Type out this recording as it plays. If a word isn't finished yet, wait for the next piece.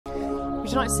Would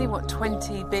you like to see what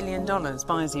 $20 billion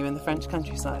buys you in the French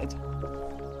countryside?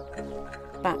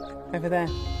 That, over there.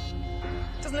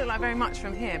 Doesn't look like very much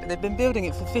from here, but they've been building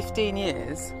it for 15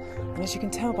 years. And as you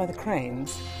can tell by the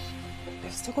cranes,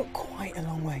 they've still got quite a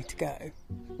long way to go.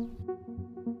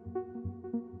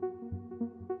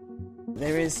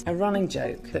 There is a running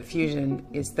joke that fusion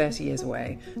is 30 years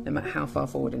away, no matter how far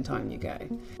forward in time you go.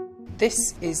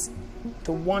 This is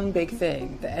the one big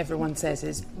thing that everyone says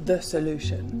is the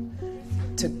solution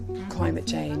to climate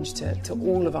change, to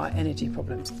all of our energy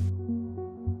problems.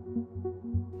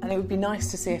 And it would be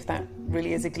nice to see if that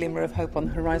really is a glimmer of hope on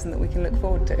the horizon that we can look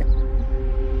forward to.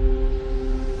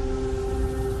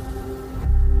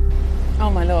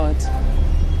 Oh my lord.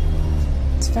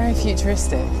 It's very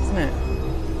futuristic, isn't it?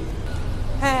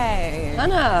 Hey!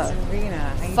 Hannah! Serena,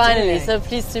 how you Finally, doing? so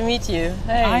pleased to meet you.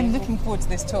 Hey. I'm looking forward to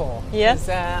this tour. Yeah? Because,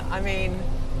 I mean,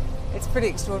 it's pretty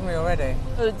extraordinary already.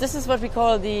 So this is what we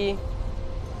call the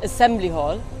assembly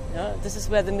hall. Yeah? This is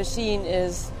where the machine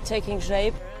is taking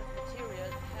shape.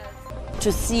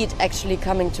 To see it actually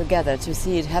coming together, to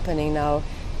see it happening now,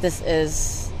 this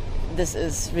is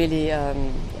really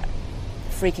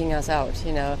freaking us out,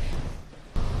 you know.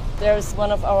 There's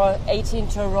one of our 18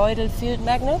 toroidal field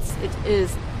magnets. It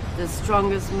is the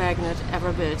strongest magnet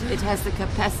ever built. It has the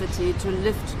capacity to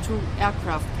lift 2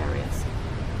 aircraft carriers.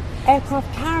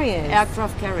 Aircraft carriers?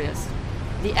 Aircraft carriers.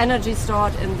 The energy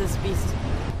stored in this beast.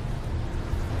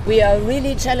 We are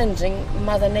really challenging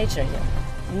Mother Nature here.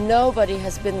 Nobody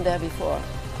has been there before.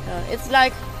 It's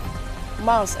like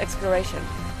Mars exploration.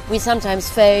 We sometimes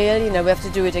fail, you know, we have to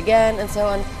do it again and so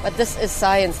on. But this is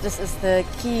science. This is the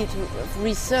key to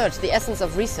research, the essence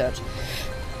of research.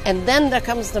 And then there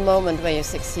comes the moment where you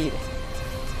succeed.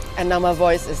 And now my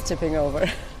voice is tipping over.